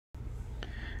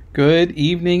Good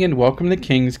evening and welcome to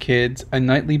King's Kids, a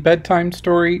nightly bedtime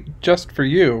story just for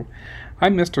you.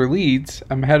 I'm Mr. Leeds.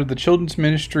 I'm head of the children's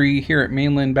ministry here at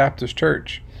Mainland Baptist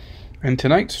Church. And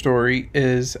tonight's story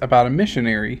is about a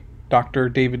missionary, Dr.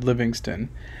 David Livingstone,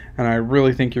 and I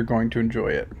really think you're going to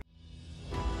enjoy it.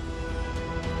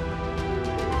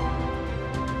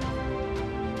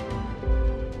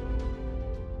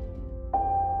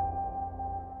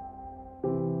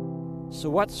 So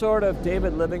what sort of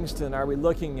David Livingstone are we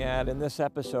looking at in this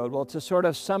episode? Well, to sort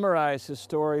of summarize his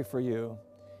story for you,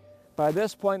 by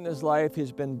this point in his life,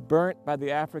 he's been burnt by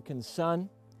the African sun,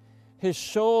 his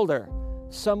shoulder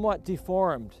somewhat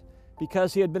deformed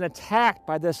because he had been attacked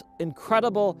by this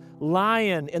incredible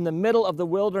lion in the middle of the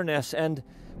wilderness, and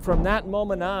from that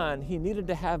moment on, he needed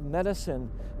to have medicine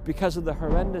because of the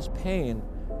horrendous pain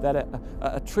that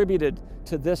attributed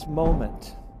to this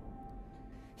moment.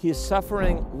 He is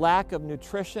suffering lack of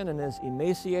nutrition and is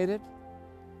emaciated.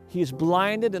 He's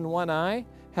blinded in one eye,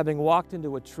 having walked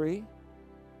into a tree.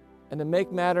 And to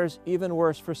make matters even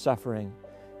worse for suffering,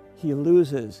 he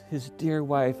loses his dear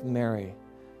wife, Mary,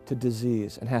 to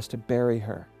disease and has to bury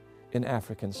her in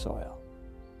African soil.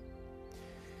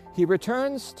 He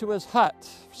returns to his hut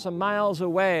some miles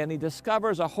away and he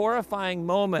discovers a horrifying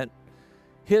moment.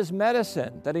 His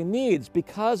medicine that he needs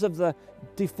because of the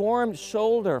deformed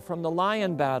shoulder from the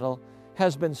lion battle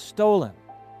has been stolen.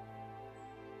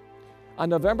 On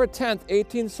November 10th,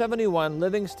 1871,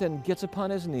 Livingstone gets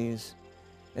upon his knees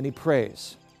and he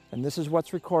prays. And this is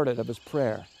what's recorded of his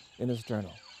prayer in his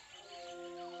journal.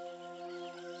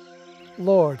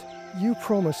 Lord, you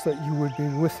promised that you would be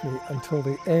with me until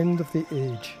the end of the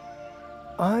age.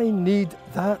 I need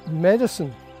that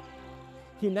medicine.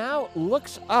 He now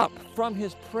looks up from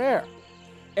his prayer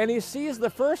and he sees the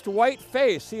first white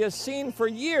face he has seen for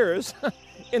years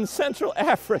in Central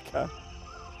Africa.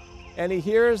 And he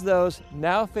hears those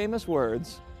now famous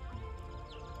words,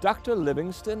 "Dr.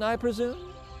 Livingstone, I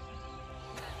presume?"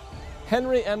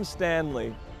 Henry M.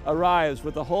 Stanley arrives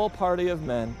with a whole party of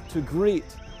men to greet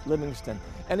Livingstone.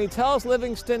 And he tells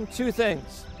Livingstone two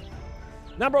things.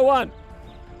 Number one,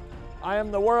 I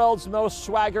am the world's most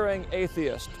swaggering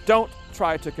atheist. Don't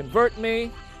try to convert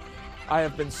me. I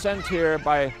have been sent here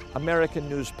by American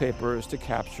newspapers to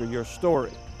capture your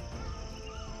story.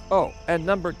 Oh, and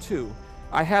number two,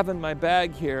 I have in my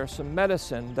bag here some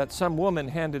medicine that some woman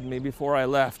handed me before I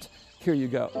left. Here you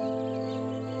go.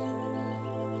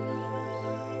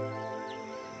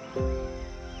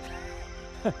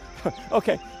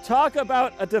 Okay, talk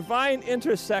about a divine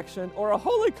intersection or a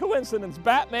holy coincidence,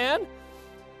 Batman.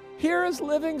 Here is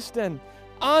Livingstone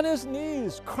on his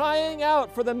knees, crying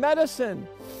out for the medicine.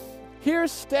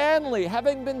 Here's Stanley,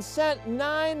 having been sent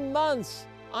 9 months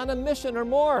on a mission or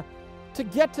more to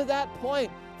get to that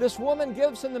point. This woman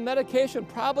gives him the medication,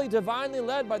 probably divinely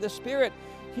led by the Spirit.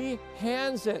 He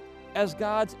hands it as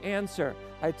God's answer.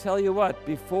 I tell you what,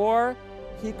 before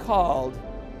he called,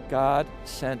 God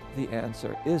sent the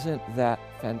answer. Isn't that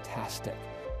fantastic?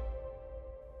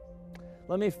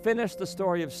 Let me finish the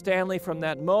story of Stanley from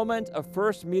that moment of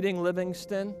first meeting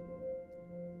Livingstone.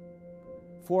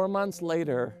 4 months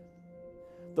later,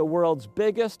 the world's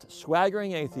biggest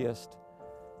swaggering atheist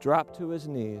dropped to his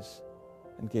knees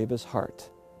and gave his heart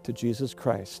to Jesus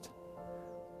Christ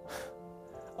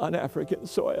on African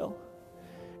soil.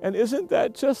 And isn't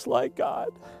that just like God?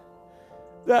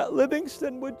 That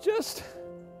Livingstone would just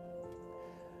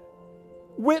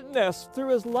witness through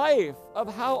his life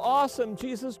of how awesome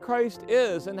Jesus Christ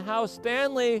is, and how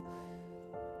Stanley,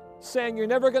 saying, "You're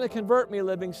never going to convert me,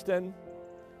 Livingstone,"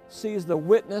 sees the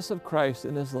witness of Christ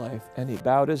in his life, and he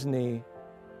bowed his knee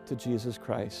to Jesus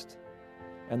Christ.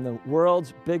 And the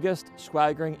world's biggest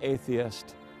swaggering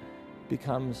atheist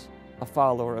becomes a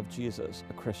follower of Jesus,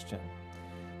 a Christian.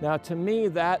 Now, to me,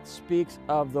 that speaks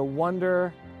of the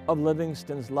wonder of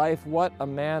Livingstone's life. What a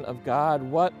man of God,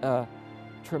 what a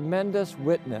tremendous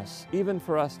witness, even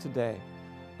for us today,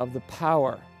 of the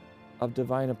power of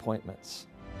divine appointments.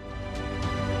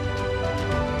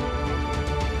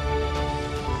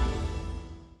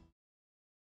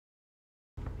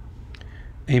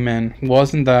 Amen.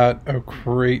 Wasn't that a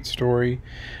great story?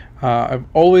 I've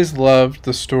always loved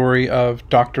the story of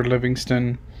Dr.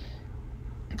 Livingstone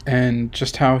and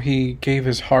just how he gave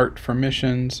his heart for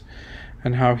missions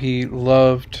and how he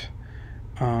loved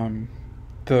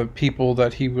the people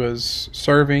that he was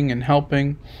serving and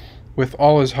helping with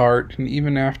all his heart. And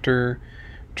even after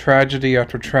tragedy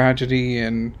after tragedy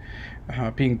and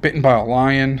being bitten by a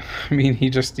lion, I mean, he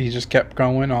just kept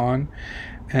going on,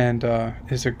 and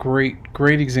is a great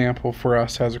example for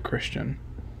us as a Christian.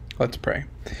 Let's pray.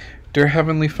 Dear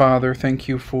Heavenly Father, thank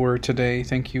you for today.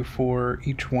 Thank you for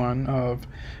each one of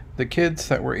the kids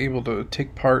that were able to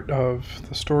take part of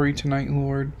the story tonight,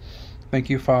 Lord. Thank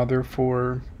you, Father,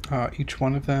 for each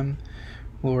one of them.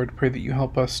 Lord, pray that you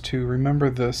help us to remember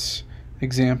this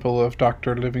example of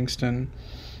Dr. Livingstone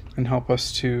and help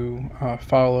us to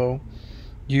follow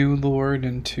you, Lord,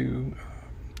 and to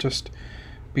just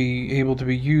be able to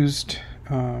be used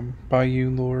by you,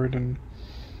 Lord. And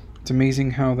it's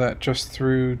amazing how that just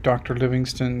through Dr.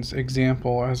 Livingstone's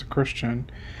example as a Christian,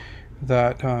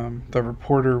 that the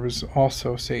reporter was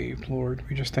also saved, Lord.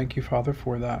 We just thank you, Father,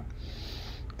 for that.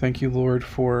 Thank you, Lord,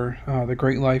 for the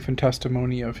great life and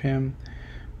testimony of him.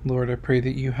 Lord, I pray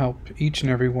that you help each and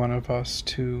every one of us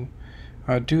to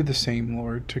do the same,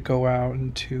 Lord, to go out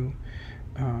and to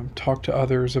talk to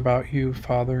others about you,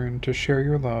 Father, and to share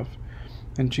your love.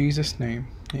 In Jesus' name,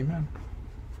 amen.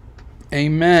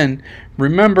 Amen.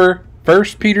 Remember,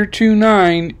 1 Peter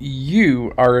 2:9,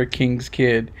 you are a king's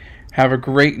kid. Have a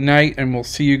great night, and we'll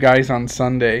see you guys on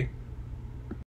Sunday.